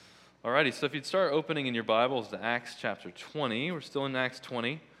Alrighty, so if you'd start opening in your Bibles to Acts chapter 20, we're still in Acts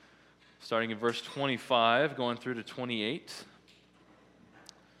 20, starting in verse 25, going through to 28.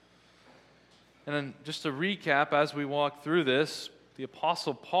 And then just to recap, as we walk through this, the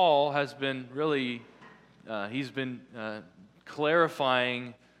Apostle Paul has been really,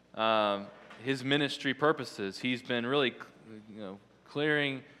 clarifying his ministry purposes. He's been really,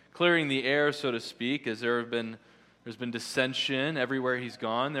 clearing the air, so to speak, as there's been dissension everywhere he's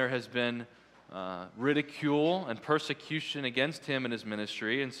gone. There has been ridicule and persecution against him and his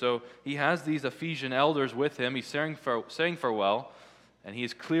ministry. And so he has these Ephesian elders with him. He's saying farewell, and he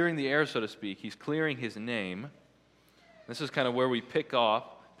is clearing the air, so to speak. He's clearing his name. This is kind of where we pick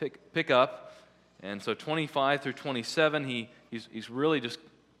up. And so 25 through 27, he's really just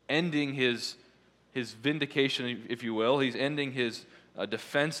ending his vindication, if you will. He's ending his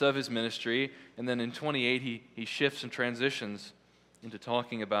defense of his ministry. And then in 28, he shifts and transitions into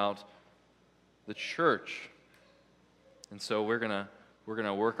talking about the church. And so we're gonna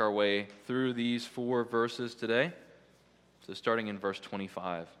work our way through these 4 verses today. So starting in verse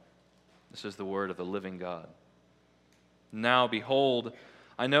 25, this is the word of the living God. Now behold,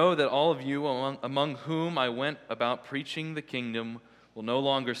 I know that all of you among whom I went about preaching the kingdom will no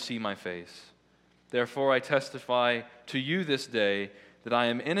longer see my face. Therefore I testify to you this day that I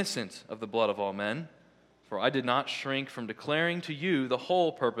am innocent of the blood of all men, for I did not shrink from declaring to you the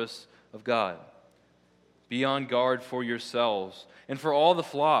whole purpose of God. Be on guard for yourselves and for all the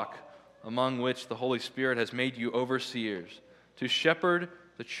flock among which the Holy Spirit has made you overseers, to shepherd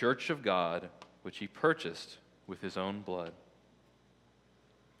the church of God, which he purchased with his own blood.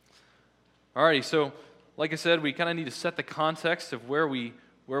 Alrighty, so like I said, we kind of need to set the context of where we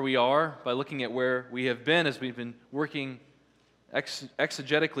are by looking at where we have been as we've been working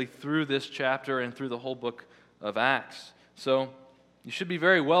exegetically through this chapter and through the whole book of Acts. So you should be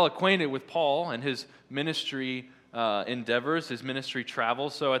very well acquainted with Paul and his ministry endeavors, his ministry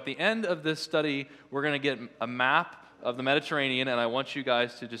travels. So at the end of this study, we're going to get a map of the Mediterranean, and I want you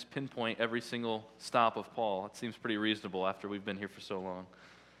guys to just pinpoint every single stop of Paul. It seems pretty reasonable after we've been here for so long.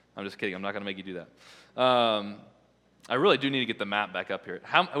 I'm just kidding. I'm not going to make you do that. I really do need to get the map back up here.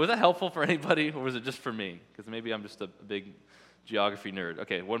 Was that helpful for anybody, or was it just for me? Because maybe I'm just a big geography nerd.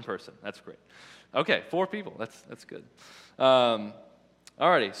 Okay, 1 person. That's great. Okay, 4 people. That's good.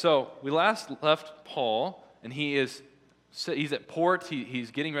 Alrighty, so we last left Paul, and he's at port.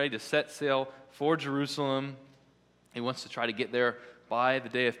 He's getting ready to set sail for Jerusalem. He wants to try to get there by the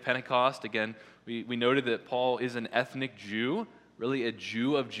day of Pentecost. Again, we noted that Paul is an ethnic Jew, really a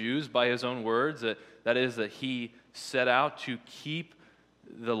Jew of Jews by his own words. That is that he set out to keep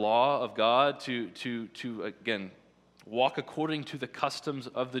the law of God, to again, walk according to the customs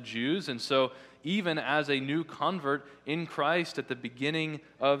of the Jews. And so even as a new convert in Christ at the beginning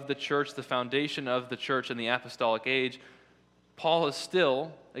of the church, the foundation of the church in the apostolic age, Paul is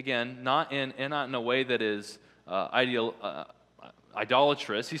still, again, not in a way that is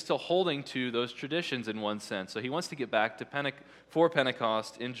idolatrous. He's still holding to those traditions in one sense. So he wants to get back to for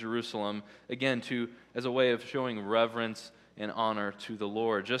Pentecost in Jerusalem, again, as a way of showing reverence and honor to the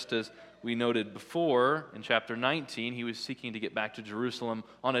Lord. Just as we noted before in chapter 19, he was seeking to get back to Jerusalem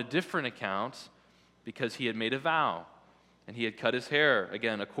on a different account because he had made a vow and he had cut his hair,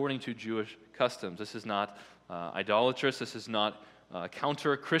 again, according to Jewish customs. This is not idolatrous. This is not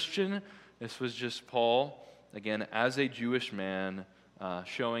counter-Christian. This was just Paul, again, as a Jewish man,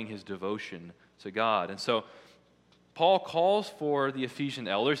 showing his devotion to God. And so Paul calls for the Ephesian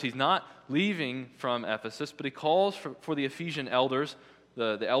elders. He's not leaving from Ephesus, but he calls for the Ephesian elders,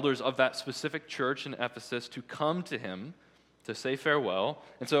 the elders of that specific church in Ephesus, to come to him to say farewell.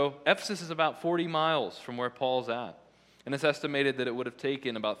 And so Ephesus is about 40 miles from where Paul's at. And it's estimated that it would have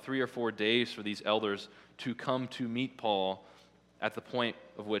taken about 3 or 4 days for these elders to come to meet Paul at the point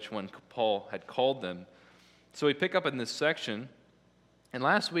of which when Paul had called them. So we pick up in this section, and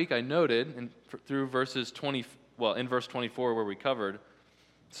last week I noted through in verse 24 where we covered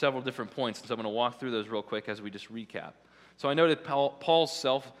several different points, and so I'm going to walk through those real quick as we just recap. So I noted Paul's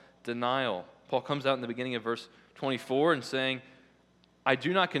self-denial. Paul comes out in the beginning of verse 24 and saying, I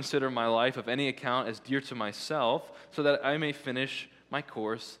do not consider my life of any account as dear to myself, so that I may finish my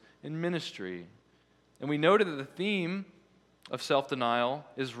course in ministry. And we noted that the theme of self-denial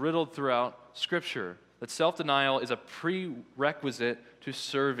is riddled throughout Scripture, that self-denial is a prerequisite to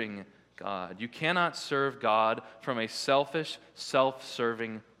serving God. You cannot serve God from a selfish,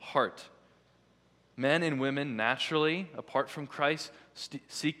 self-serving heart. Men and women naturally, apart from Christ,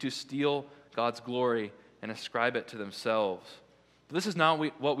 seek to steal God's glory and ascribe it to themselves. But this is not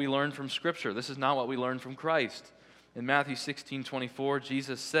what we learn from Scripture. This is not what we learn from Christ. In Matthew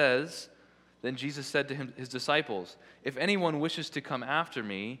 16:24, Then Jesus said to his disciples, "If anyone wishes to come after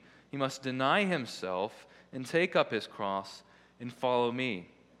me, he must deny himself and take up his cross and follow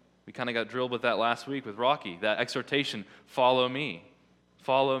me." We kind of got drilled with that last week with Rocky, that exhortation, follow me.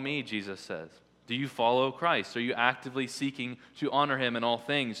 Follow me, Jesus says. Do you follow Christ? Are you actively seeking to honor him in all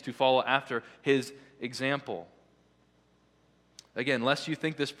things, to follow after his example? Again, lest you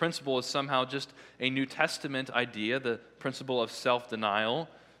think this principle is somehow just a New Testament idea, the principle of self-denial,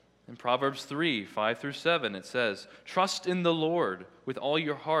 in Proverbs 3:5-7, it says, "Trust in the Lord with all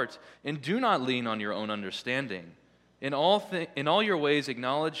your heart, and do not lean on your own understanding. In all your ways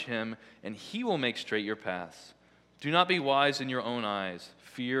acknowledge him, and he will make straight your paths. Do not be wise in your own eyes.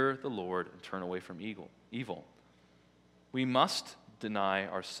 Fear the Lord and turn away from evil." We must deny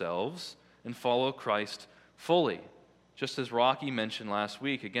ourselves and follow Christ fully. Just as Rocky mentioned last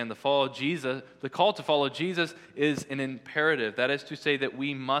week, again, the call to follow Jesus is an imperative. That is to say that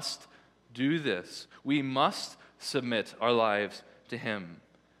we must do this. We must submit our lives to him.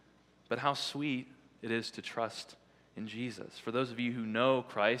 But how sweet it is to trust in Jesus. For those of you who know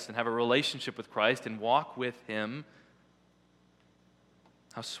Christ and have a relationship with Christ and walk with him,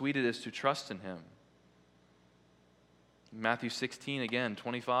 how sweet it is to trust in him. In Matthew 16, again,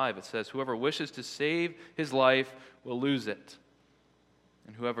 25, it says, "Whoever wishes to save his life will lose it,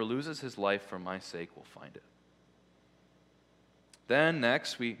 and whoever loses his life for my sake will find it." Then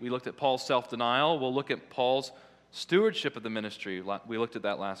next, we looked at Paul's self-denial. We'll look at Paul's stewardship of the ministry. We looked at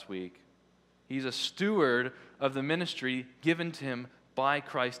that last week. He's a steward of the ministry given to him by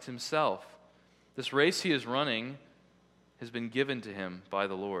Christ himself. This race he is running has been given to him by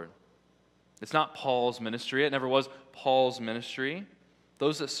the Lord. It's not Paul's ministry. It never was Paul's ministry.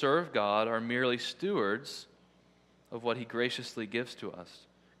 Those that serve God are merely stewards of what he graciously gives to us.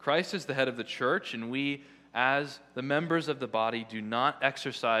 Christ is the head of the church, and we, as the members of the body, do not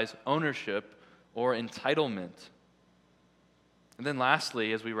exercise ownership or entitlement. And then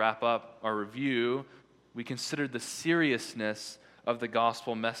lastly, as we wrap up our review, we considered the seriousness of the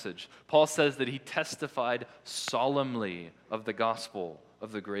gospel message. Paul says that he testified solemnly of the gospel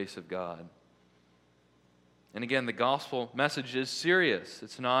of the grace of God. And again, the gospel message is serious.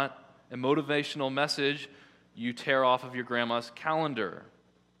 It's not a motivational message you tear off of your grandma's calendar,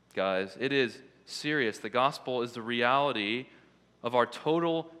 guys. It is serious. The gospel is the reality of our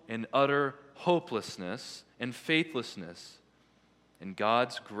total and utter hopelessness and faithlessness, and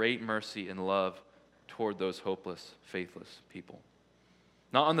God's great mercy and love toward those hopeless, faithless people.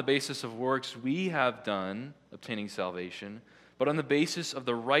 Not on the basis of works we have done obtaining salvation, but on the basis of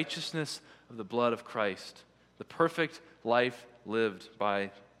the righteousness of the blood of Christ, the perfect life lived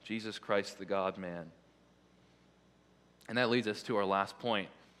by Jesus Christ, the God-man. And that leads us to our last point.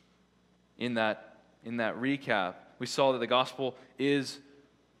 In that recap, we saw that the gospel is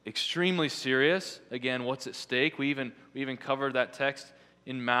extremely serious. Again, what's at stake? We even covered that text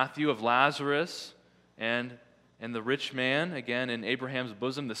in Matthew of Lazarus and the rich man, again, in Abraham's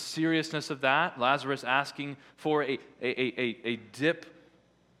bosom, the seriousness of that. Lazarus asking for a dip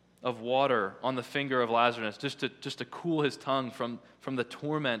of water on the finger of Lazarus just to cool his tongue from the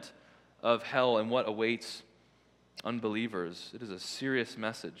torment of hell and what awaits unbelievers. It is a serious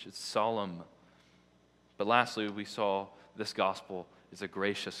message. It's solemn. But lastly, we saw this gospel is a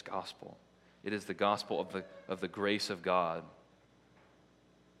gracious gospel. It is the gospel of the grace of God.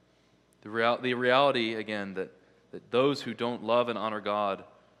 The reality, again, that those who don't love and honor God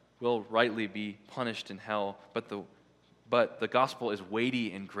will rightly be punished in hell, but the gospel is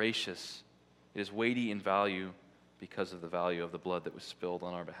weighty and gracious. It is weighty in value because of the value of the blood that was spilled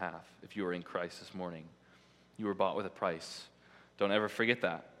on our behalf. If you are in Christ this morning, you were bought with a price. Don't ever forget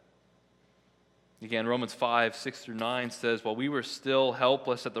that. Again, Romans 5:6-9 says, "While we were still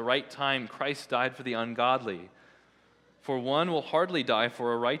helpless at the right time, Christ died for the ungodly. For one will hardly die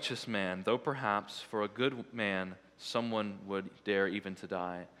for a righteous man, though perhaps for a good man someone would dare even to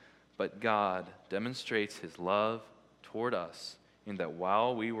die. But God demonstrates his love toward us in that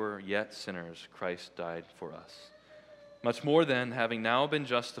while we were yet sinners, Christ died for us. Much more then, having now been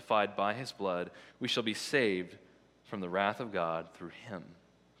justified by his blood, we shall be saved from the wrath of God through him,"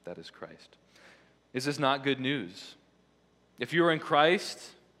 that is Christ. Is this not good news? If you are in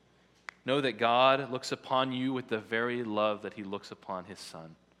Christ, know that God looks upon you with the very love that he looks upon his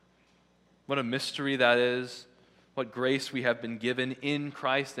Son. What a mystery that is. What grace we have been given in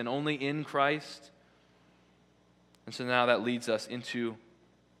Christ and only in Christ. And so now that leads us into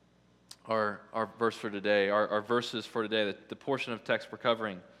our verse for today, our verses for today, the portion of text we're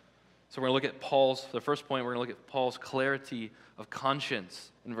covering. So we're going to look at the first point, we're going to look at Paul's clarity of conscience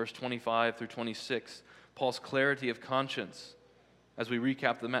in verse 25 through 26. Paul's clarity of conscience. As we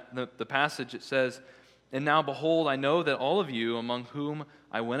recap the passage, it says, "And now behold, I know that all of you among whom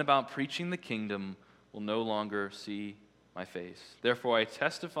I went about preaching the kingdom will no longer see my face. Therefore I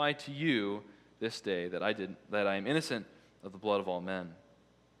testify to you this day that I am innocent of the blood of all men."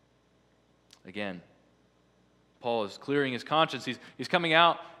 Again, Paul is clearing his conscience. He's coming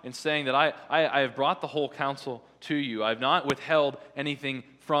out and saying that I have brought the whole counsel to you. I have not withheld anything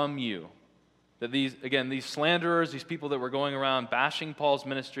from you. That these slanderers, these people that were going around bashing Paul's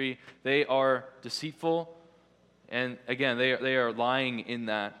ministry, they are deceitful. And again, they are lying in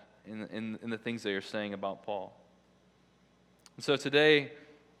that, in the things they are saying about Paul. And so today,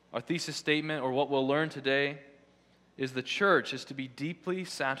 our thesis statement, or what we'll learn today, is the church is to be deeply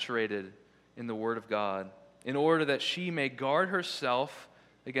saturated in the Word of God in order that she may guard herself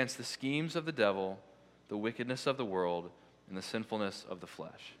against the schemes of the devil, the wickedness of the world, and the sinfulness of the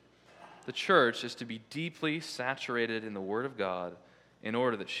flesh. The church is to be deeply saturated in the Word of God in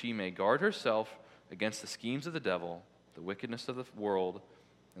order that she may guard herself against the schemes of the devil, the wickedness of the world,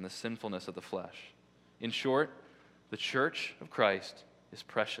 and the sinfulness of the flesh. In short, the church of Christ is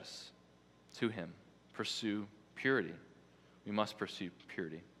precious to Him. Pursue purity. We must pursue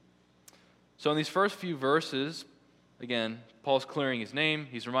purity. So in these first few verses, again, Paul's clearing his name.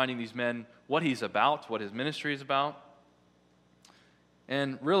 He's reminding these men what he's about, what his ministry is about.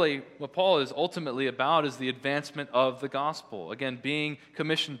 And really, what Paul is ultimately about is the advancement of the gospel. Again, being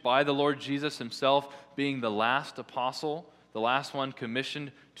commissioned by the Lord Jesus himself, being the last apostle, the last one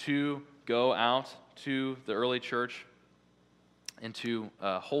commissioned to go out to the early church and to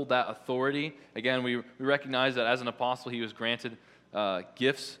hold that authority. Again, we recognize that as an apostle, he was granted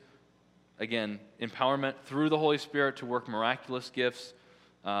gifts. Again, empowerment through the Holy Spirit to work miraculous gifts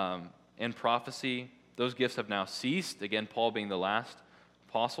and prophecy. Those gifts have now ceased. Again, Paul being the last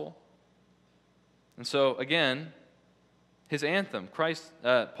apostle. And so, again, his anthem,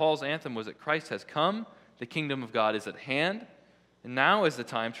 Paul's anthem was that Christ has come, the kingdom of God is at hand, and now is the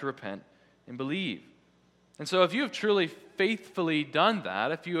time to repent and believe. And so if you have truly faithfully done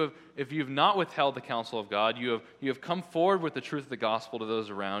that, if you have not withheld the counsel of God, you have come forward with the truth of the gospel to those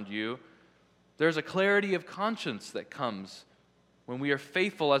around you, there's a clarity of conscience that comes when we are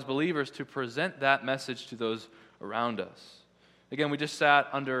faithful as believers to present that message to those around us. Again, we just sat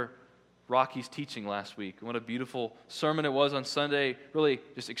under Rocky's teaching last week. What a beautiful sermon it was on Sunday, really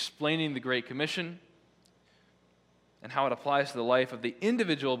just explaining the Great Commission and how it applies to the life of the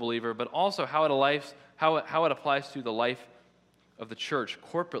individual believer, but also how it applies to the life of the church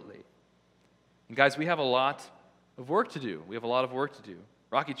corporately. And guys, we have a lot of work to do.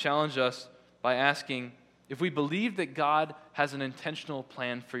 Rocky challenged us by asking if we believe that God has an intentional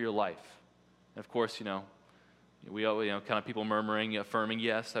plan for your life. And of course, we kind of people murmuring, affirming,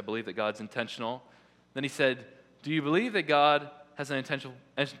 yes, I believe that God's intentional. Then he said, do you believe that God has an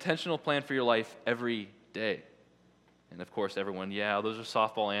intentional plan for your life every day? And of course, everyone, yeah, those are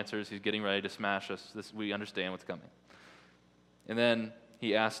softball answers. He's getting ready to smash us. We understand what's coming. And then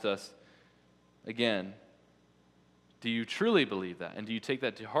he asked us again, do you truly believe that? And do you take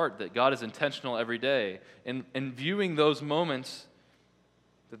that to heart, that God is intentional every day? And viewing those moments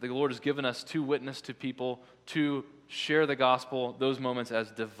that the Lord has given us to witness to people, to share the gospel, those moments as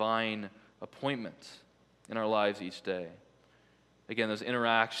divine appointments in our lives each day. Again, those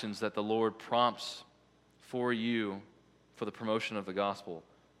interactions that the Lord prompts for you for the promotion of the gospel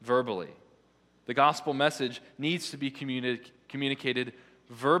verbally. The gospel message needs to be communicated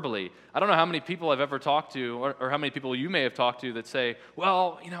verbally. I don't know how many people I've ever talked to, or how many people you may have talked to that say,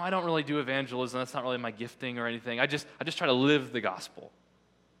 well, I don't really do evangelism. That's not really my gifting or anything. I just try to live the gospel.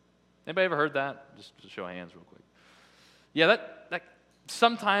 Anybody ever heard that? Just to show of hands real quick. Yeah, that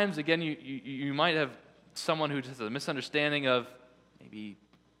sometimes, again, you might have someone who just has a misunderstanding of maybe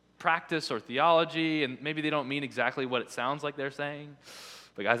practice or theology, and maybe they don't mean exactly what it sounds like they're saying.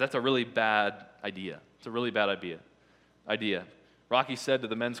 But guys, that's a really bad idea. It's a really bad idea. Rocky said to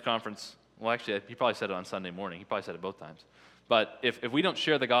the men's conference, well, actually, he probably said it on Sunday morning. He probably said it both times. But if we don't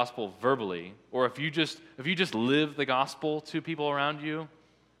share the gospel verbally, or if you just live the gospel to people around you,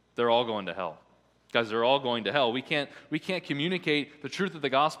 they're all going to hell. Guys, they're all going to hell. We can't communicate the truth of the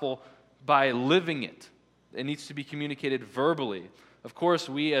gospel by living it. It needs to be communicated verbally. Of course,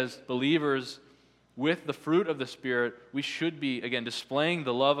 we as believers, with the fruit of the Spirit, we should be, again, displaying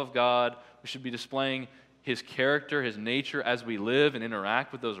the love of God. We should be displaying His character, His nature as we live and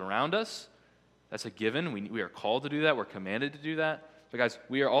interact with those around us. That's a given. We are called to do that. We're commanded to do that. But guys,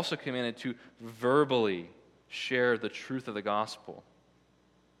 we are also commanded to verbally share the truth of the gospel.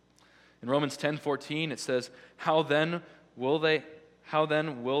 In Romans 10:14, it says, how then will they how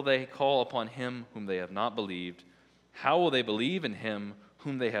then will they call upon him whom they have not believed? How will they believe in him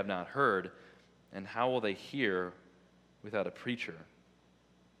whom they have not heard? And how will they hear without a preacher?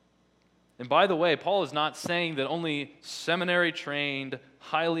 And by the way, Paul is not saying that only seminary-trained,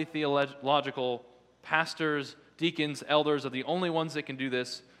 highly theological pastors, deacons, elders are the only ones that can do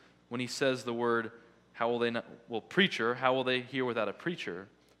this when he says the word, preacher, how will they hear without a preacher?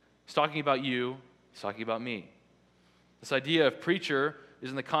 He's talking about you, he's talking about me. This idea of preacher is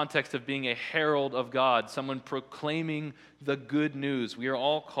in the context of being a herald of God, someone proclaiming the good news. We are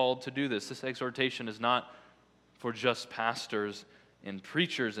all called to do this. This exhortation is not for just pastors and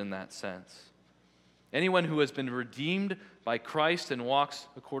preachers in that sense. Anyone who has been redeemed by Christ and walks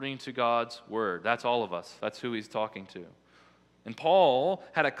according to God's word. That's all of us. That's who he's talking to. And Paul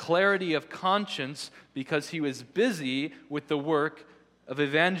had a clarity of conscience because he was busy with the work of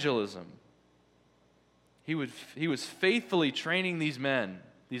evangelism. He was faithfully training these men,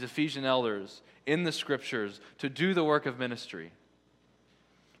 these Ephesian elders, in the Scriptures to do the work of ministry.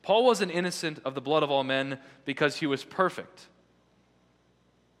 Paul wasn't innocent of the blood of all men because he was perfect.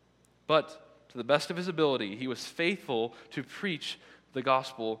 But to the best of his ability, he was faithful to preach the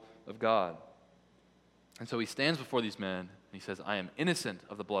gospel of God. And so he stands before these men and he says, I am innocent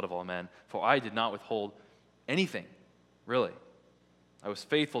of the blood of all men, for I did not withhold anything, really. I was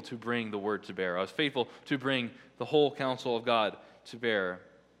faithful to bring the word to bear. I was faithful to bring the whole counsel of God to bear.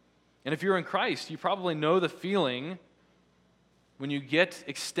 And if you're in Christ, you probably know the feeling when you get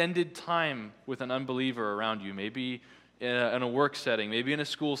extended time with an unbeliever around you, maybe in a work setting, maybe in a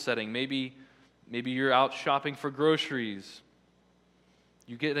school setting, maybe you're out shopping for groceries.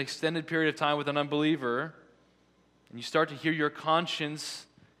 You get an extended period of time with an unbeliever, and you start to hear your conscience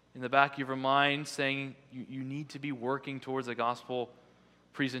in the back of your mind saying you need to be working towards the gospel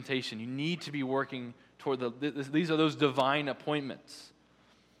presentation. You need to be working toward these are those divine appointments.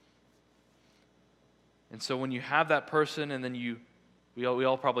 And so when you have that person, and then we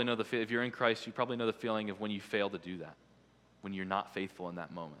all probably know if you're in Christ, you probably know the feeling of when you fail to do that, when you're not faithful in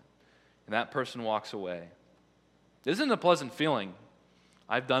that moment. And that person walks away. This isn't a pleasant feeling.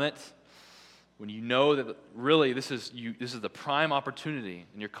 I've done it. When you know that really this is the prime opportunity,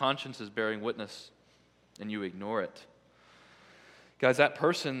 and your conscience is bearing witness, and you ignore it. Guys, that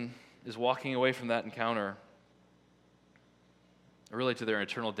person is walking away from that encounter really to their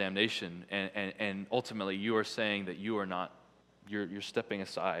eternal damnation, and ultimately you are saying that you are not, you're stepping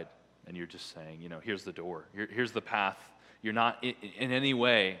aside, and you're just saying, here's the door, here's the path. You're not in any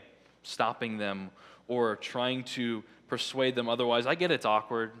way stopping them or trying to persuade them otherwise. I get it's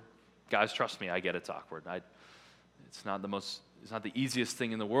awkward. Guys, trust me, I get it's awkward. It's not the easiest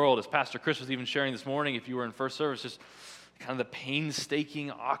thing in the world. As Pastor Chris was even sharing this morning, if you were in first service, just kind of the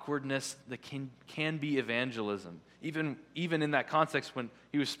painstaking awkwardness that can be evangelism. Even in that context when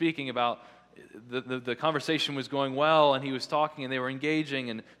he was speaking about the conversation was going well and he was talking and they were engaging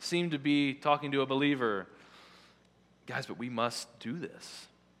and seemed to be talking to a believer. Guys, but we must do this.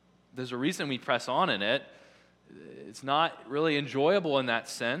 There's a reason we press on in it. It's not really enjoyable in that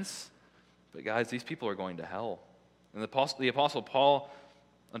sense. But guys, these people are going to hell. And the Apostle Paul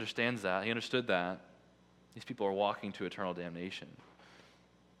understands that. He understood that. These people are walking to eternal damnation.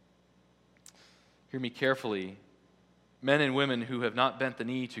 Hear me carefully. Men and women who have not bent the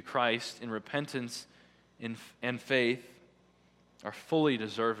knee to Christ in repentance and faith are fully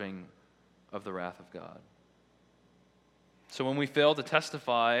deserving of the wrath of God. So when we fail to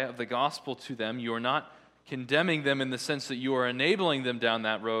testify of the gospel to them, you are not condemning them in the sense that you are enabling them down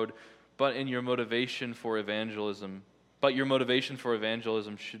that road, but in your motivation for evangelism. But your motivation for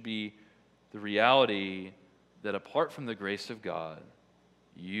evangelism should be the reality that apart from the grace of God,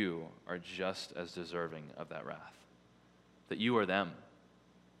 you are just as deserving of that wrath. That you are them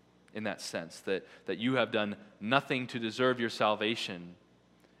in that sense, that you have done nothing to deserve your salvation,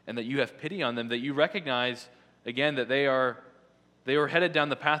 and that you have pity on them, that you recognize, again, that they were headed down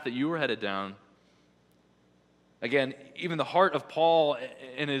the path that you were headed down. Again, even the heart of Paul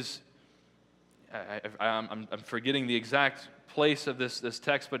in his, I'm forgetting the exact place of this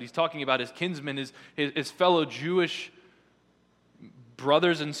text, but he's talking about his kinsmen, his fellow Jewish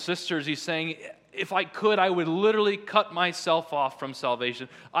brothers and sisters. He's saying, if I could, I would literally cut myself off from salvation.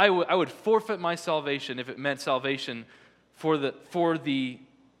 I would forfeit my salvation if it meant salvation for the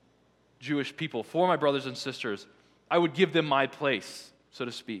Jewish people, for my brothers and sisters. I would give them my place, so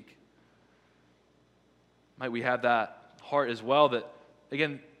to speak. Might we have that heart as well that,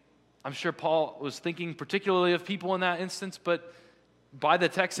 again, I'm sure Paul was thinking particularly of people in that instance, but by the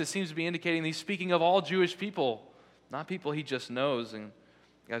text it seems to be indicating he's speaking of all Jewish people, not people he just knows. And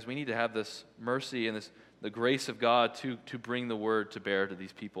guys, we need to have this mercy and the grace of God to bring the word to bear to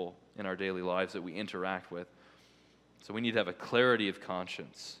these people in our daily lives that we interact with. So we need to have a clarity of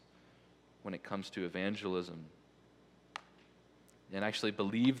conscience when it comes to evangelism, and actually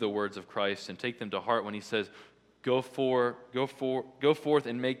believe the words of Christ and take them to heart when he says, go forth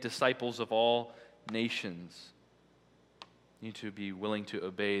and make disciples of all nations. You need to be willing to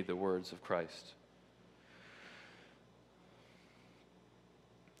obey the words of Christ.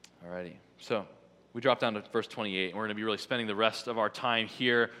 Alrighty, so we drop down to verse 28, and we're going to be really spending the rest of our time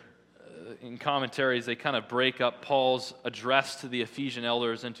here. In commentaries, they kind of break up Paul's address to the Ephesian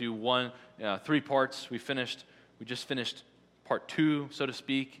elders into three parts. We just finished part 2, so to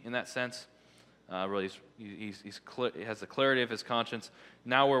speak, in that sense. Really, he has the clarity of his conscience.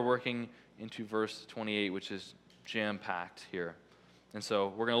 Now we're working into verse 28, which is jam-packed here. And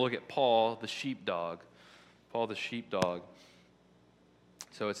so we're going to look at Paul, the sheepdog. Paul, the sheepdog.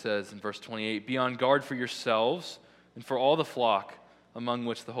 So it says in verse 28, "Be on guard for yourselves and for all the flock among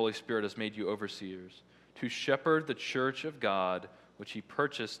which the Holy Spirit has made you overseers, to shepherd the church of God, which he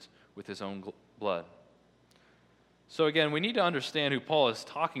purchased with his own blood." So again, we need to understand who Paul is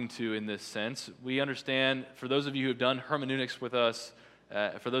talking to in this sense. We understand, for those of you who have done hermeneutics with us,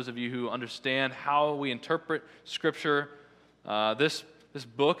 for those of you who understand how we interpret Scripture, this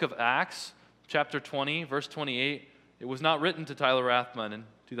book of Acts, chapter 20, verse 28, it was not written to Tyler Rathman in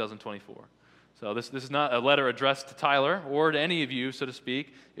 2024. So this is not a letter addressed to Tyler or to any of you, so to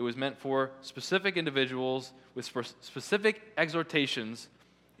speak. It was meant for specific individuals with specific exhortations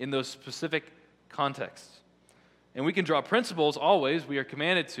in those specific contexts. And we can draw principles always. We are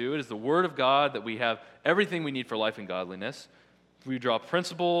commanded to. It is the Word of God that we have everything we need for life and godliness. We draw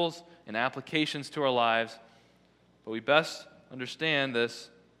principles and applications to our lives, but we best understand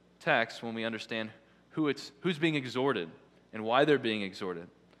this text when we understand who's being exhorted and why they're being exhorted.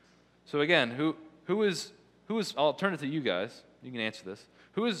 So again, who is? I'll turn it to you guys. You can answer this.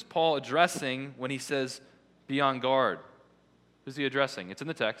 Who is Paul addressing when he says, "Be on guard"? Who's he addressing? It's in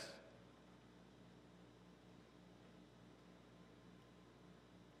the text.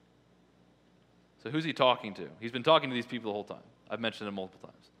 So who's he talking to? He's been talking to these people the whole time. I've mentioned it multiple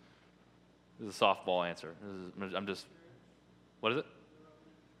times. This is a softball answer. What is it?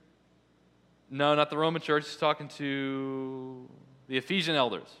 No, not the Roman church. He's talking to the Ephesian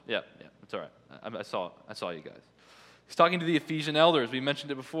elders. Yeah, it's all right. I saw you guys. He's talking to the Ephesian elders. We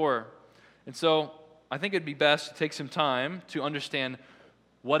mentioned it before. And so I think it'd be best to take some time to understand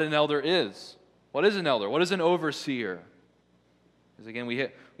what an elder is. What is an elder? What is an overseer? Because again,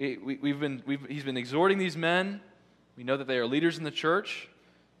 he's been exhorting these men. We know that they are leaders in the church.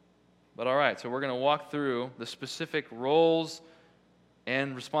 But all right, so we're going to walk through the specific roles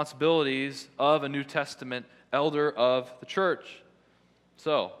and responsibilities of a New Testament elder of the church.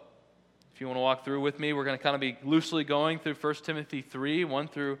 So, if you want to walk through with me, we're going to kind of be loosely going through 1 Timothy 3, 1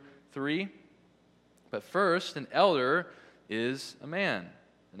 through 3. But first, an elder is a man.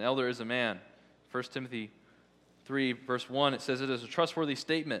 An elder is a man. 1 Timothy 3, verse 1, it says, "It is a trustworthy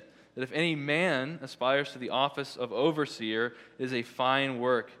statement that if any man aspires to the office of overseer, it is a fine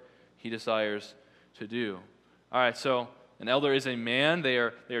work he desires to do." All right, so an elder is a man. They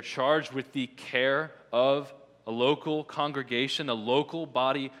are charged with the care of a local congregation, a local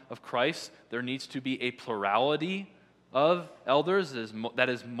body of Christ. There needs to be a plurality of elders, that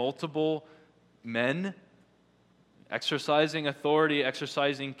is multiple men exercising authority,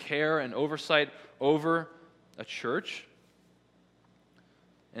 exercising care and oversight over a church.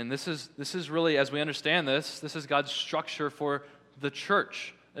 And this is really, as we understand this is God's structure for the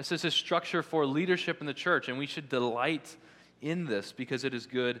church. This is his structure for leadership in the church, and we should delight in this because it is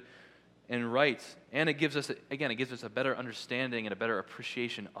good and right. And it gives us a better understanding and a better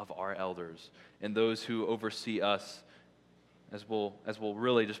appreciation of our elders and those who oversee us, as we'll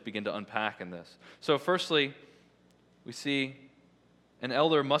really just begin to unpack in this. So firstly, we see an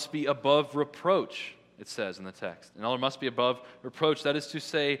elder must be above reproach, it says in the text. An elder must be above reproach. That is to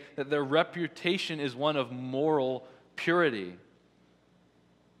say that their reputation is one of moral purity.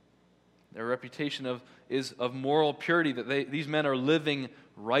 Their reputation is of moral purity, that these men are living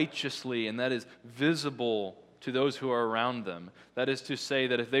righteously, and that is visible to those who are around them. That is to say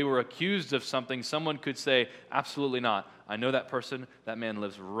that if they were accused of something, someone could say, absolutely not. I know that person, that man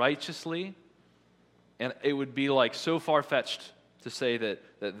lives righteously, and it would be like so far-fetched to say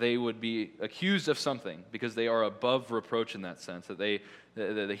that they would be accused of something because they are above reproach in that sense,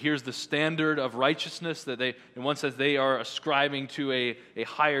 that here's the standard of righteousness, that they, in one sense, they are ascribing to a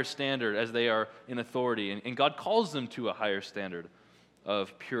higher standard as they are in authority. And God calls them to a higher standard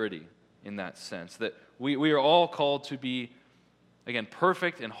of purity in that sense, that we are all called to be Again,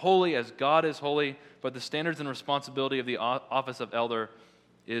 perfect and holy as God is holy, but the standards and responsibility of the office of elder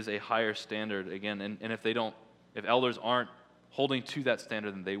is a higher standard. Again, and if elders aren't holding to that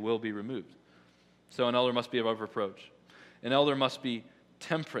standard, then they will be removed. So an elder must be above reproach. An elder must be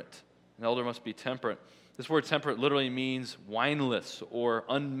temperate. An elder must be temperate. This word temperate literally means wineless or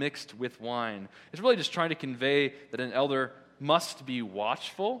unmixed with wine. It's really just trying to convey that an elder must be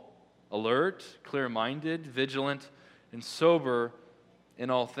watchful, alert, clear-minded, vigilant, and sober in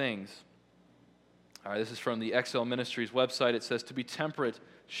all things. All right, this is from the XL Ministries website. It says, to be temperate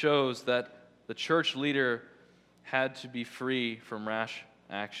shows that the church leader had to be free from rash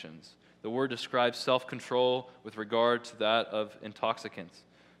actions. The word describes self-control with regard to that of intoxicants,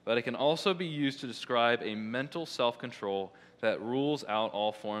 but it can also be used to describe a mental self-control that rules out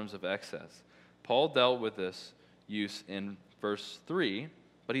all forms of excess. Paul dealt with this use in verse 3,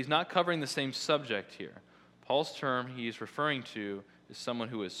 but he's not covering the same subject here. Paul's term he's referring to is someone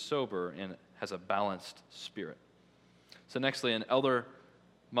who is sober and has a balanced spirit. So nextly, an elder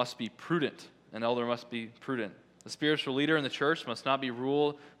must be prudent. An elder must be prudent. The spiritual leader in the church must not be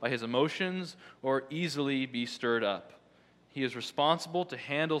ruled by his emotions or easily be stirred up. He is responsible to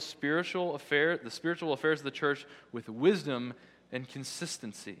handle the spiritual affairs of the church with wisdom and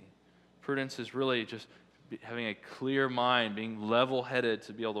consistency. Prudence is really just having a clear mind, being level-headed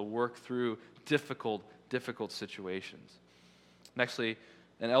to be able to work through difficult situations. Nextly,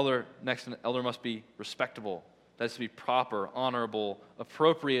 an elder must be respectable. That is to be proper, honorable,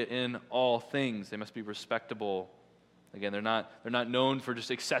 appropriate in all things. They must be respectable. Again, they're not known for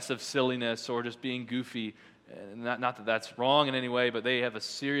just excessive silliness or just being goofy. Not that that's wrong in any way, but they have a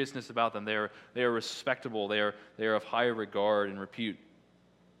seriousness about them. They are respectable. They are of high regard and repute.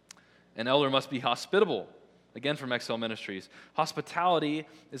 An elder must be hospitable. Again, from XL Ministries. Hospitality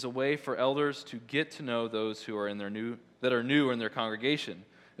is a way for elders to get to know those who are that are new in their congregation.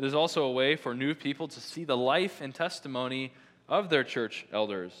 It is also a way for new people to see the life and testimony of their church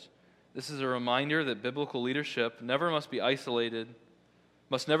elders. This is a reminder that biblical leadership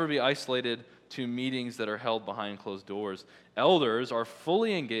must never be isolated to meetings that are held behind closed doors. Elders are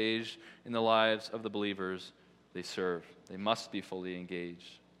fully engaged in the lives of the believers they serve. They must be fully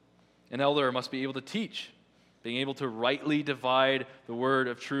engaged. An elder must be able to teach, being able to rightly divide the word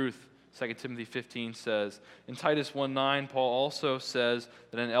of truth. 2 Timothy 15 says. In Titus 1:9, Paul also says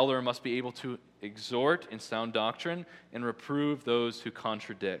that an elder must be able to exhort in sound doctrine and reprove those who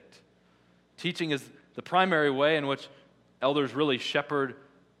contradict. Teaching is the primary way in which elders really shepherd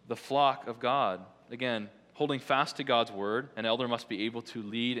the flock of God. Again, holding fast to God's word, an elder must be able to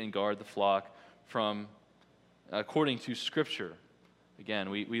lead and guard the flock according to Scripture. Again,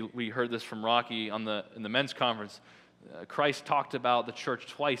 we heard this from Rocky in the men's conference. Christ talked about the church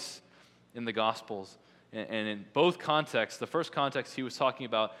twice in the Gospels. And in both contexts, the first context he was talking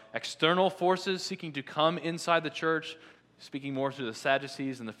about external forces seeking to come inside the church, speaking more to the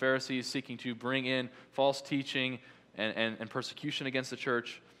Sadducees and the Pharisees, seeking to bring in false teaching and persecution against the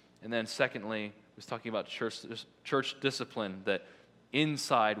church. And then secondly, he was talking about church discipline, that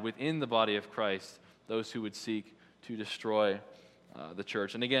within the body of Christ, those who would seek to destroy the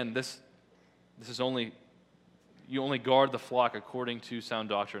church. And again, this is you only guard the flock according to sound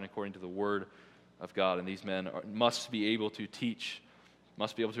doctrine, according to the word of God. And these men must be able to teach,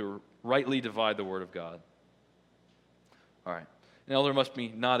 must be able to rightly divide the word of God. All right. An elder must be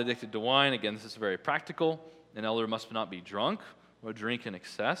not addicted to wine. Again, this is very practical. An elder must not be drunk or drink in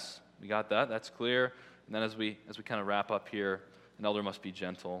excess. We got that. That's clear. And then as we kind of wrap up here, an elder must be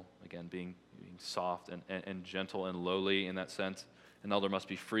gentle. Again, being soft and gentle and lowly in that sense. An elder must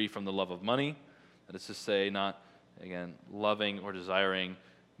be free from the love of money. That is to say, not, again, loving or desiring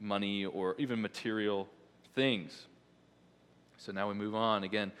money or even material things. So now we move on.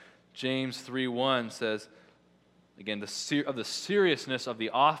 Again, James 3:1 says, again, of the seriousness of the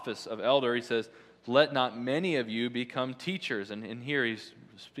office of elder, he says, let not many of you become teachers. And in here he's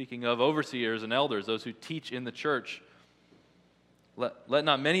speaking of overseers and elders, those who teach in the church. Let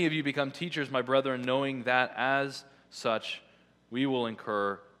not many of you become teachers, my brethren, knowing that as such we will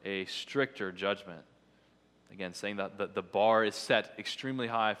incur a stricter judgment. Again, saying that the bar is set extremely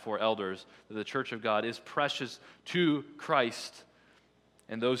high for elders, that the church of God is precious to Christ,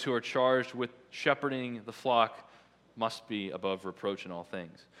 and those who are charged with shepherding the flock must be above reproach in all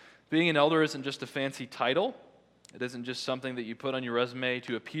things. Being an elder isn't just a fancy title. It isn't just something that you put on your resume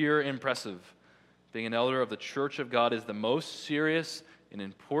to appear impressive. Being an elder of the church of God is the most serious and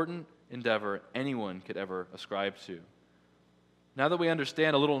important endeavor anyone could ever ascribe to. Now that we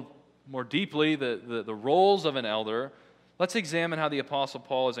understand a little more deeply the roles of an elder, let's examine how the Apostle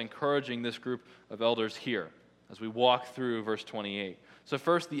Paul is encouraging this group of elders here. as we walk through verse 28. So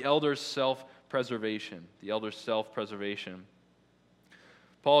first, the elders' self-preservation. The elders' self-preservation.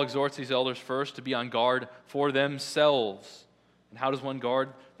 Paul exhorts these elders first to be on guard for themselves. And how does one guard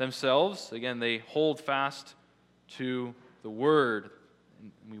themselves? Again, they hold fast to the Word.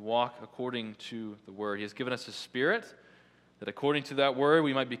 And we walk according to the Word. He has given us His Spirit, that according to that Word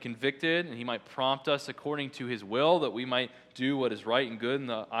we might be convicted, and He might prompt us according to His will, that we might do what is right and good in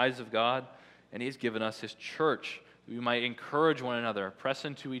the eyes of God. And He has given us His church, that we might encourage one another, press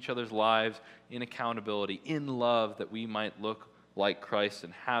into each other's lives in accountability, in love, that we might look like Christ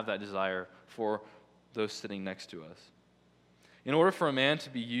and have that desire for those sitting next to us. In order for a man to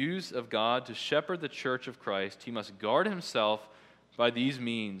be used of God to shepherd the church of Christ, he must guard himself by these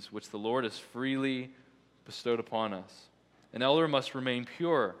means, which the Lord has freely bestowed upon us. An elder must remain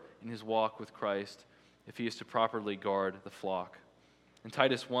pure in his walk with Christ if he is to properly guard the flock. In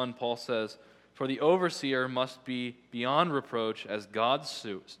Titus 1, Paul says, "For the overseer must be beyond reproach as God's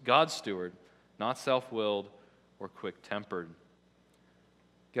steward, not self-willed or quick-tempered."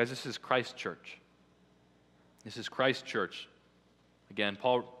 Guys, this is Christ's church. This is Christ's church. Again,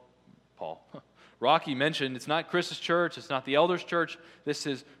 Rocky mentioned it's not Chris's church, it's not the elders' church, this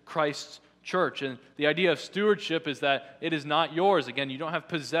is Christ's church. And the idea of stewardship is that it is not yours. Again, you don't have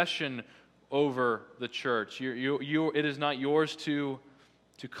possession over the church. It is not yours to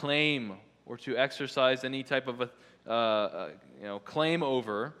claim or to exercise any type of claim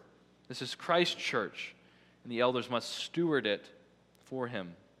over. This is Christ's church, and the elders must steward it for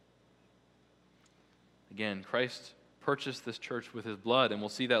Him. Again, Christ purchased this church with His blood, and we'll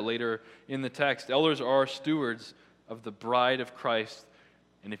see that later in the text. Elders are stewards of the bride of Christ,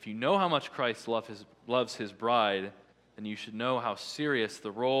 and if you know how much Christ loves His bride, then you should know how serious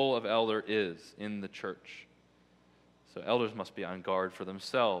the role of elder is in the church. So elders must be on guard for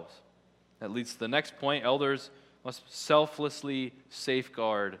themselves. That leads to the next point. Elders must selflessly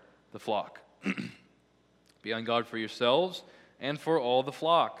safeguard the flock. Be on guard for yourselves and for all the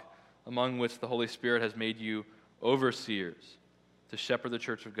flock, among which the Holy Spirit has made you overseers, to shepherd the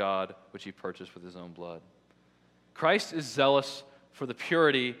church of God, which He purchased with His own blood. Christ is zealous for the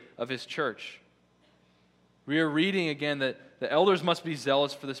purity of His church. We are reading again that the elders must be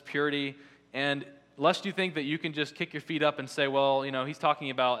zealous for this purity, and lest you think that you can just kick your feet up and say, well, he's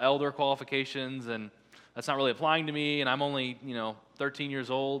talking about elder qualifications, and that's not really applying to me, and I'm only, 13 years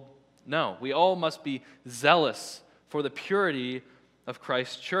old. No, we all must be zealous for the purity of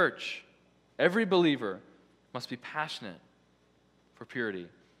Christ's church. Every believer must be passionate for purity.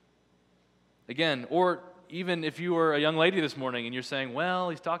 Again, or even if you were a young lady this morning and you're saying, well,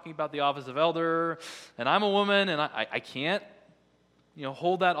 he's talking about the office of elder, and I'm a woman, and I can't,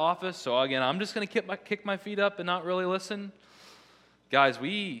 hold that office, so again, I'm just going to kick my feet up and not really listen. Guys,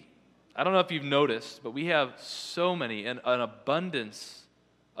 I don't know if you've noticed, but we have so many, an abundance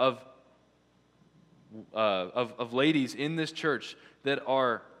of ladies in this church that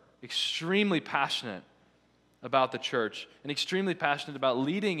are extremely passionate about the church and extremely passionate about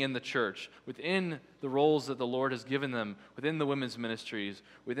leading in the church within the roles that the Lord has given them, within the women's ministries,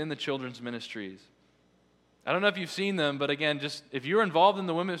 within the children's ministries. I don't know if you've seen them, but again, just if you're involved in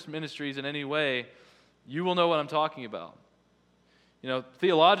the women's ministries in any way, you will know what I'm talking about.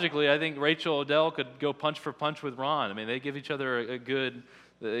 Theologically, I think Rachel Odell could go punch for punch with Ron. I mean, they give each other a good,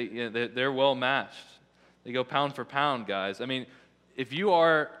 they're well matched. They go pound for pound, guys. I mean, if you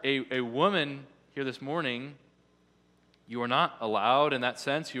are a woman here this morning, you are not allowed in that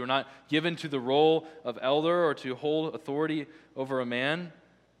sense. You are not given to the role of elder or to hold authority over a man.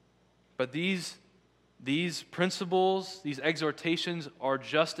 But these principles, these exhortations are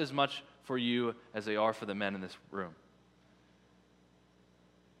just as much for you as they are for the men in this room.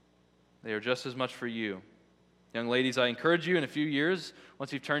 They are just as much for you. Young ladies, I encourage you in a few years,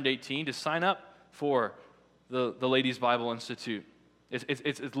 once you've turned 18, to sign up for the Ladies Bible Institute.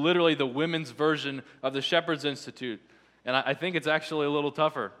 It's literally the women's version of the Shepherd's Institute. And I think it's actually a little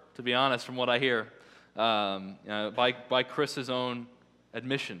tougher, to be honest, from what I hear, by Chris's own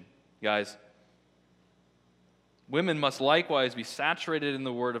admission. Guys, women must likewise be saturated in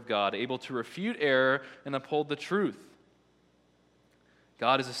the Word of God, able to refute error and uphold the truth.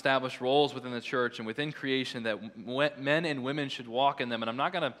 God has established roles within the church and within creation that men and women should walk in them. And I'm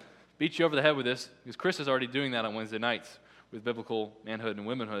not going to beat you over the head with this, because Chris is already doing that on Wednesday nights with biblical manhood and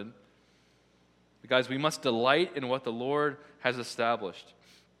womanhood. But guys, we must delight in what the Lord has established.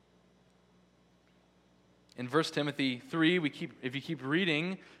 In 1 Timothy 3, if you keep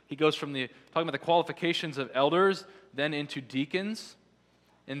reading, he goes from talking about the qualifications of elders, then into deacons,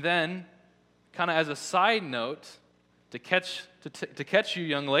 and then, kind of as a side note, to catch you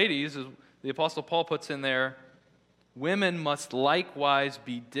young ladies, as the Apostle Paul puts in there, Women must likewise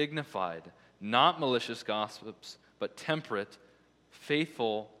be dignified, not malicious gossips, but temperate,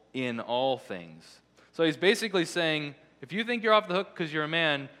 faithful in all things. So he's basically saying, if you think you're off the hook because you're a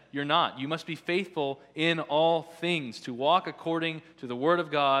man, you're not. You must be faithful in all things, to walk according to the Word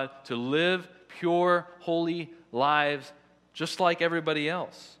of God, to live pure, holy lives, just like everybody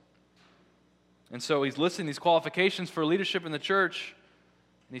else. And so he's listing these qualifications for leadership in the church,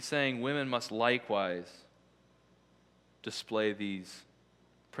 and he's saying women must likewise display these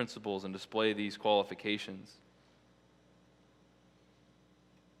principles and display these qualifications.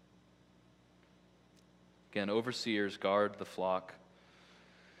 Again, overseers guard the flock.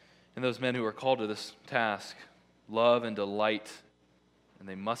 And those men who are called to this task love and delight, and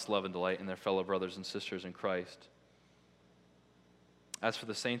they must love and delight in their fellow brothers and sisters in Christ. As for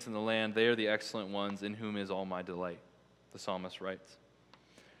the saints in the land, they are the excellent ones in whom is all my delight, the psalmist writes.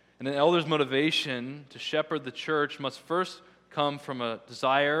 And an elder's motivation to shepherd the church must first come from a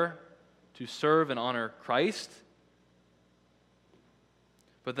desire to serve and honor Christ.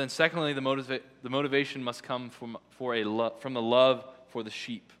 But then secondly, the motivation must come from the love for the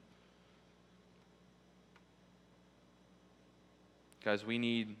sheep. Guys, we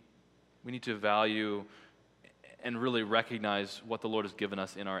need to value and really recognize what the Lord has given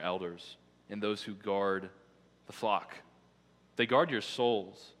us in our elders, in those who guard the flock. They guard your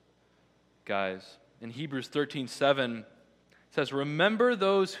souls, guys. In Hebrews 13:7, it says, "Remember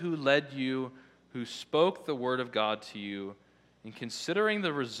those who led you, who spoke the word of God to you. In considering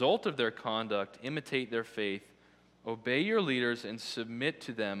the result of their conduct, imitate their faith. Obey your leaders and submit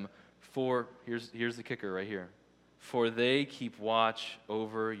to them, for," here's the kicker right here, "for they keep watch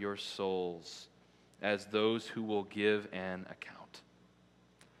over your souls as those who will give an account."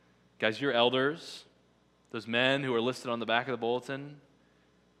 Guys, your elders, those men who are listed on the back of the bulletin,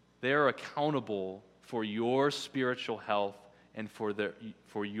 they are accountable for your spiritual health and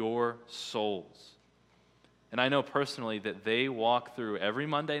for your souls. And I know personally that they walk through every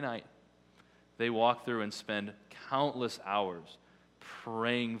Monday night, they walk through and spend countless hours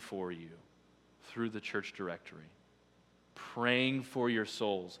praying for you through the church directory, praying for your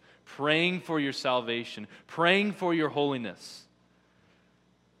souls, praying for your salvation, praying for your holiness.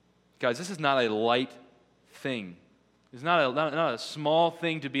 Guys, this is not a light thing. It's not a small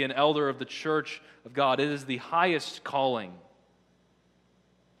thing to be an elder of the church of God. It is the highest calling.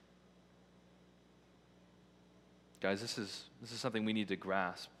 Guys, this is something we need to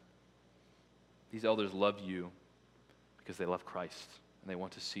grasp. These elders love you because they love Christ, and they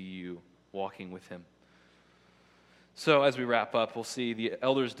want to see you walking with Him. So as we wrap up, we'll see the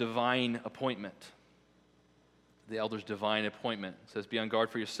elder's divine appointment. The elder's divine appointment. It says, "Be on guard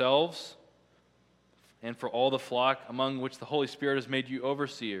for yourselves and for all the flock among which the Holy Spirit has made you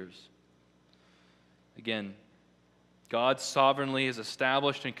overseers." Again, God sovereignly has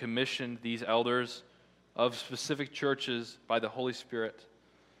established and commissioned these elders of specific churches by the Holy Spirit.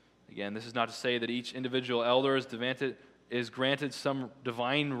 Again, this is not to say that each individual elder is granted some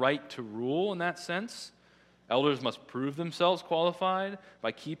divine right to rule in that sense. Elders must prove themselves qualified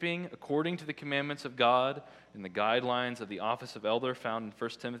by keeping according to the commandments of God and the guidelines of the office of elder found in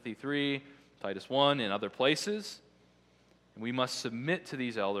 1 Timothy 3, Titus 1, and other places. And we must submit to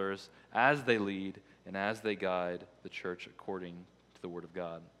these elders as they lead and as they guide the church according to the Word of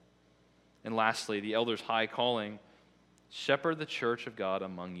God. And lastly, the elder's high calling: shepherd the church of God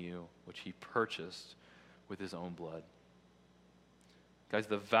among you, which He purchased with His own blood. Guys,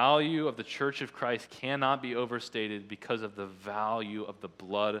 the value of the church of Christ cannot be overstated because of the value of the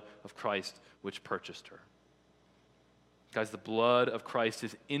blood of Christ which purchased her. Guys, the blood of Christ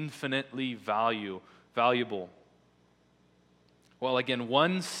is infinitely valuable. Well, again,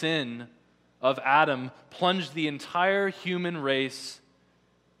 one sin of Adam plunged the entire human race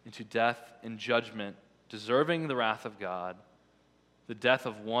into death and judgment, deserving the wrath of God. The death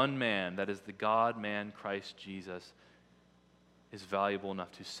of one man, that is the God-man Christ Jesus, is valuable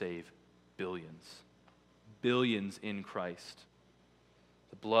enough to save billions. Billions in Christ.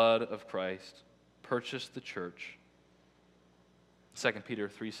 The blood of Christ purchased the church. 2 Peter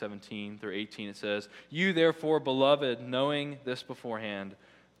 3:17 through 18, it says, "You therefore, beloved, knowing this beforehand,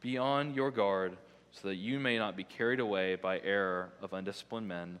 be on your guard, so that you may not be carried away by error of undisciplined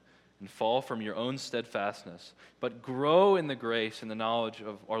men, and fall from your own steadfastness, but grow in the grace and the knowledge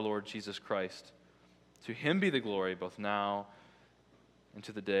of our Lord Jesus Christ. To Him be the glory both now and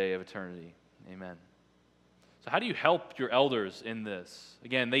to the day of eternity. Amen." So how do you help your elders in this?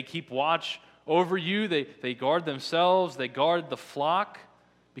 Again, they keep watch over you. They guard themselves. They guard the flock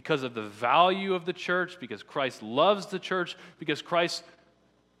because of the value of the church, because Christ loves the church, because Christ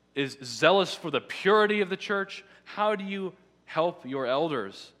is zealous for the purity of the church, how do you help your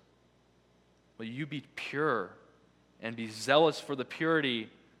elders? Will you be pure and be zealous for the purity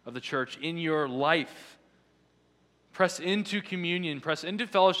of the church in your life? Press into communion, press into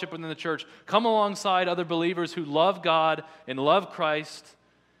fellowship within the church. Come alongside other believers who love God and love Christ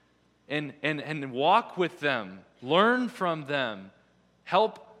and walk with them. Learn from them.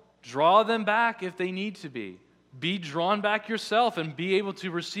 Help draw them back if they need to be. Be drawn back yourself and be able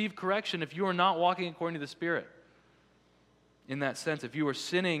to receive correction if you are not walking according to the Spirit. In that sense, if you are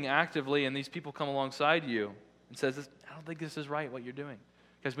sinning actively and these people come alongside you and says, I don't think this is right what you're doing.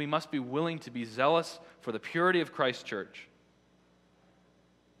 Because we must be willing to be zealous for the purity of Christ's church.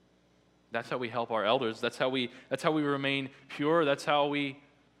 That's how we help our elders. That's how we remain pure. That's how we,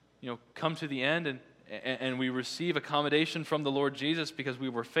 come to the end and we receive accommodation from the Lord Jesus because we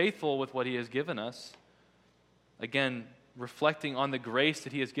were faithful with what He has given us. Again, reflecting on the grace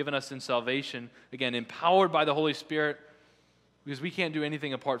that He has given us in salvation. Again, empowered by the Holy Spirit, because we can't do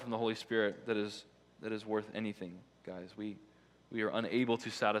anything apart from the Holy Spirit that is worth anything, guys. We are unable to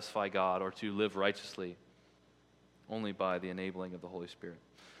satisfy God or to live righteously only by the enabling of the Holy Spirit.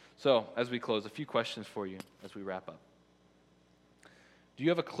 So, as we close, a few questions for you as we wrap up. Do you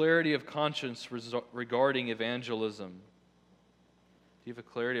have a clarity of conscience regarding evangelism? Do you have a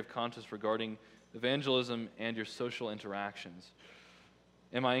clarity of conscience regarding evangelism and your social interactions?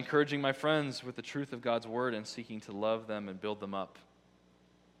 Am I encouraging my friends with the truth of God's word and seeking to love them and build them up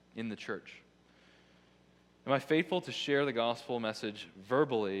in the church? Am I faithful to share the gospel message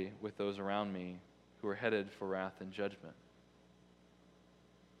verbally with those around me who are headed for wrath and judgment?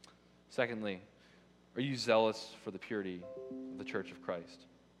 Secondly, are you zealous for the purity of the church of Christ?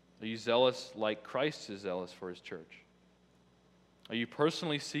 Are you zealous like Christ is zealous for His church? Are you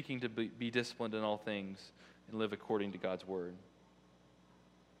personally seeking to be disciplined in all things and live according to God's word?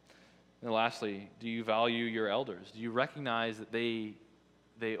 And lastly, do you value your elders? Do you recognize that they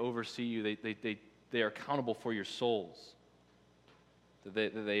oversee you, they are accountable for your souls,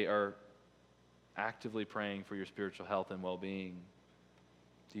 that they are actively praying for your spiritual health and well-being?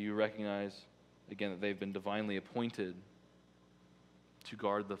 Do you recognize, again, that they've been divinely appointed to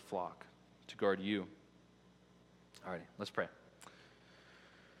guard the flock, to guard you? All right, let's pray.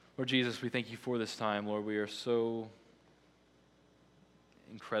 Lord Jesus, we thank you for this time. Lord, we are so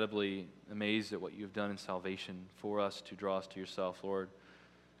incredibly amazed at what you've done in salvation for us to draw us to yourself, Lord.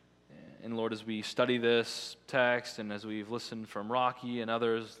 And Lord, as we study this text and as we've listened from Rocky and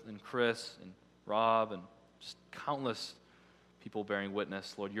others and Chris and Rob and just countless people bearing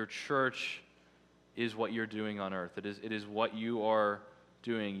witness, Lord, your church is what you're doing on earth. It is what you are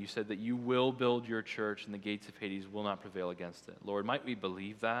doing. You said that you will build your church and the gates of Hades will not prevail against it. Lord, might we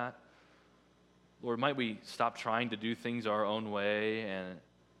believe that? Lord, might we stop trying to do things our own way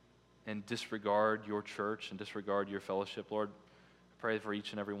and disregard your church and disregard your fellowship, Lord? I pray for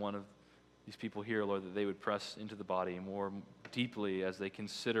each and every one of these people here, Lord, that they would press into the body more deeply as they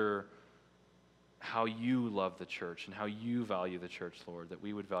consider how you love the church and how you value the church, Lord, that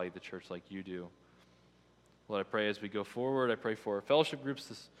we would value the church like you do. Lord, I pray as we go forward, I pray for our fellowship groups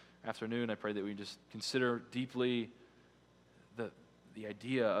this afternoon. I pray that we just consider deeply the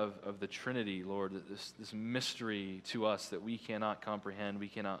idea of the Trinity, Lord, this mystery to us that we cannot comprehend, we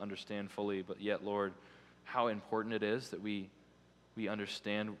cannot understand fully, but yet, Lord, how important it is that we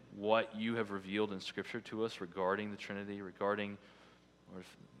understand what you have revealed in Scripture to us regarding the Trinity, regarding Lord,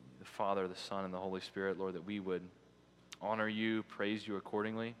 the Father, the Son, and the Holy Spirit, Lord, that we would honor you, praise you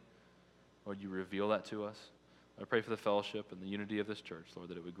accordingly. Lord, you reveal that to us. I pray for the fellowship and the unity of this church, Lord,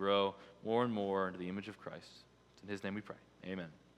 that it would grow more and more into the image of Christ. In His name we pray. Amen.